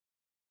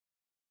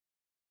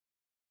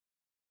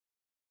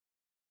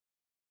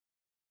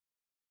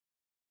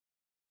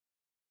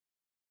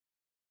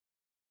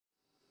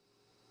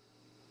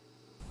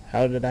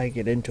How did I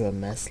get into a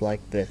mess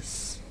like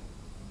this?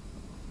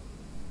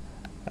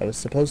 I was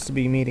supposed to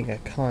be meeting a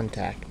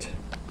contact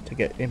to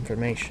get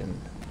information.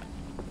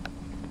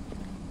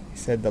 He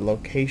said the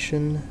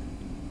location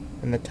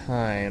and the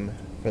time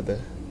for the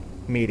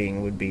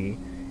meeting would be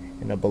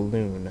in a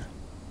balloon.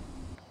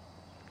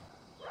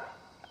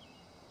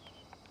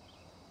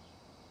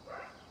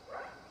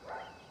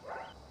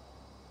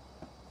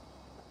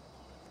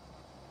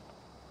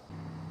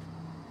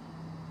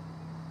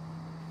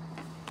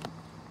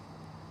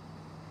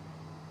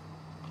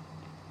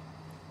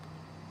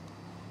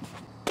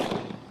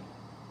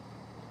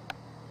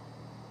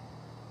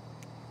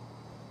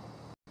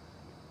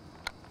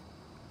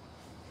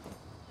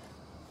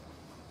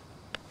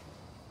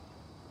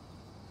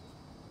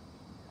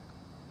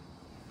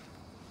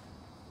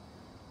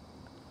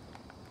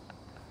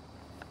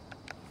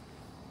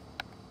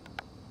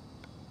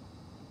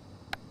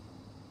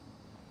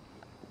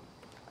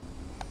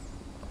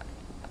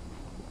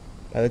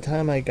 By the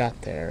time I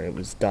got there, it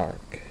was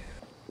dark.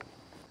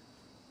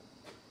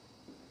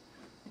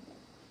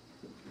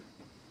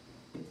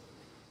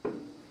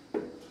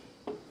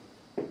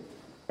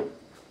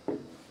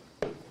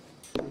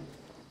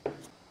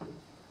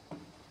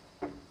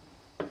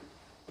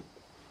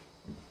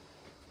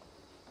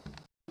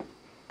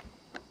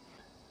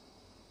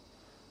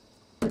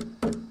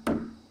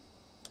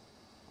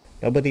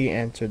 Nobody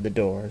answered the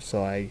door,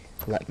 so I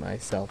let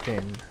myself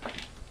in.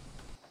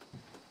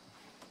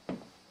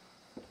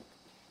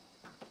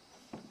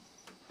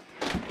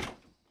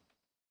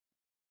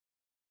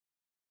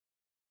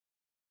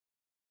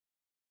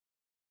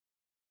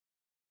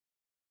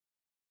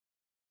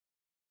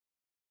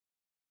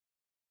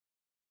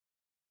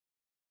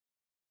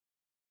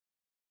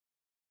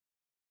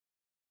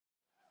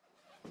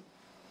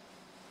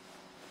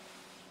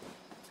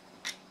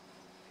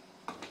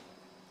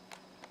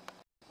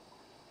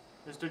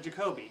 Mr.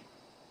 Jacoby,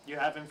 you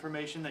have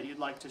information that you'd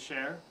like to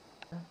share?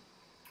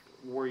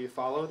 Were you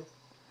followed?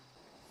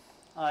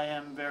 I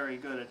am very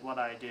good at what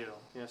I do.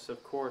 Yes,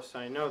 of course,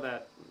 I know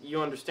that.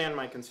 You understand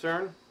my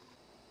concern?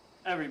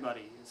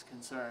 Everybody is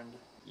concerned.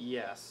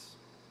 Yes.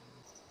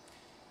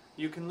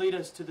 You can lead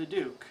us to the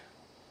Duke.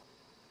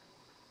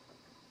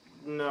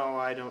 No,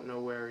 I don't know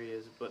where he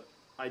is, but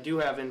I do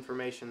have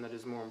information that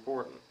is more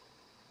important.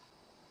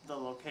 The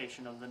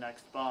location of the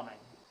next bombing.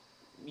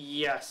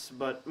 Yes,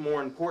 but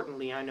more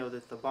importantly, I know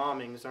that the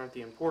bombings aren't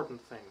the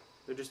important thing.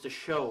 They're just a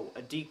show,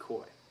 a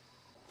decoy.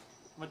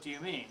 What do you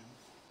mean?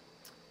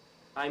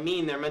 I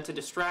mean, they're meant to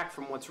distract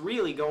from what's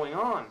really going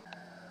on.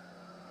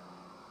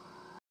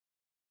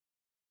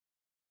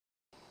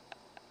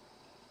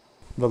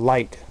 The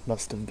light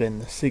must have been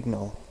the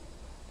signal.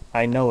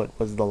 I know it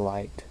was the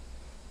light.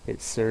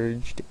 It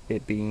surged,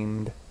 it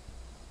beamed,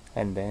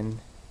 and then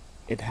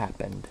it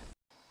happened.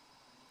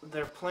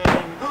 They're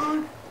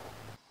planning...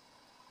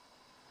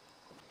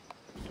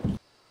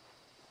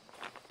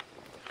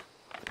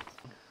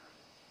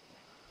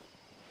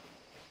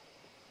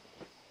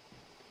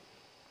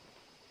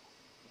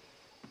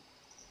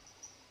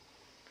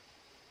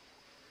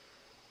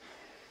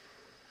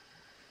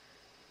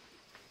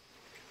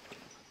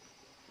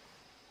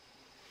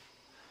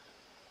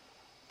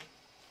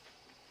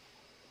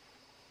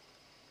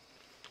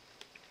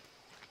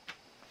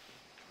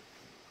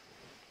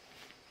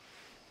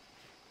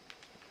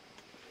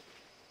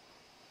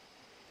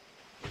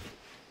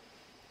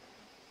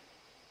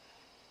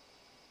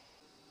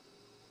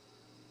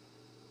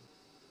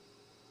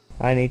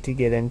 I need to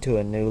get into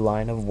a new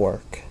line of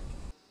work.